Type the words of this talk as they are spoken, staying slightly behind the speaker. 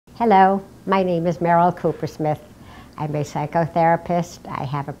Hello, my name is Meryl Koopersmith. I'm a psychotherapist. I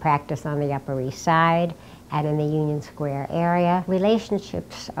have a practice on the Upper East Side and in the Union Square area.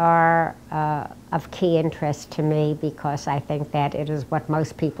 Relationships are of key interest to me because I think that it is what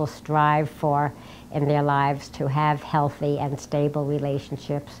most people strive for in their lives, to have healthy and stable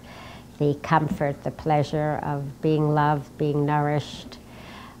relationships. The comfort, the pleasure of being loved, being nourished,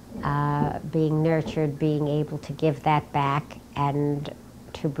 being nurtured, being able to give that back and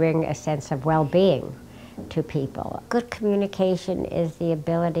to bring a sense of well-being to people. Good communication is the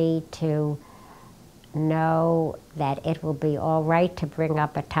ability to know that it will be all right to bring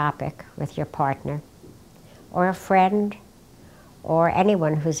up a topic with your partner or a friend or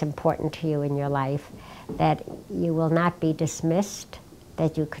anyone who's important to you in your life, that you will not be dismissed,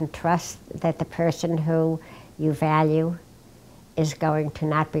 that you can trust that the person who you value is going to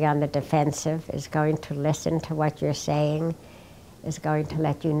not be on the defensive, is going to listen to what you're saying, is going to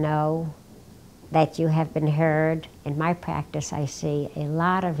let you know that you have been heard. In my practice, I see a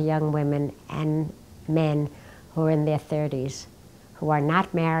lot of young women and men who are in their 30s, who are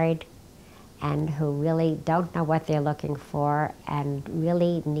not married and who really don't know what they're looking for and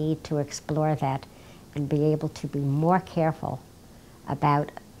really need to explore that and be able to be more careful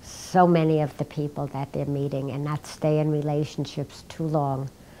about so many of the people that they're meeting and not stay in relationships too long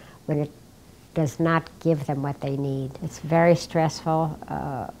when it does not give them what they need. It's very stressful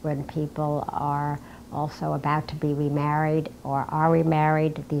when people are also about to be remarried or are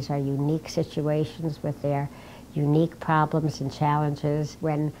remarried. These are unique situations with their unique problems and challenges.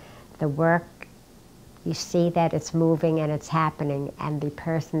 When the work, you see that it's moving and it's happening and the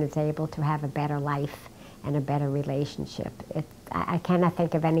person is able to have a better life and a better relationship. I cannot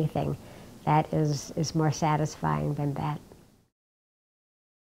think of anything that is more satisfying than that.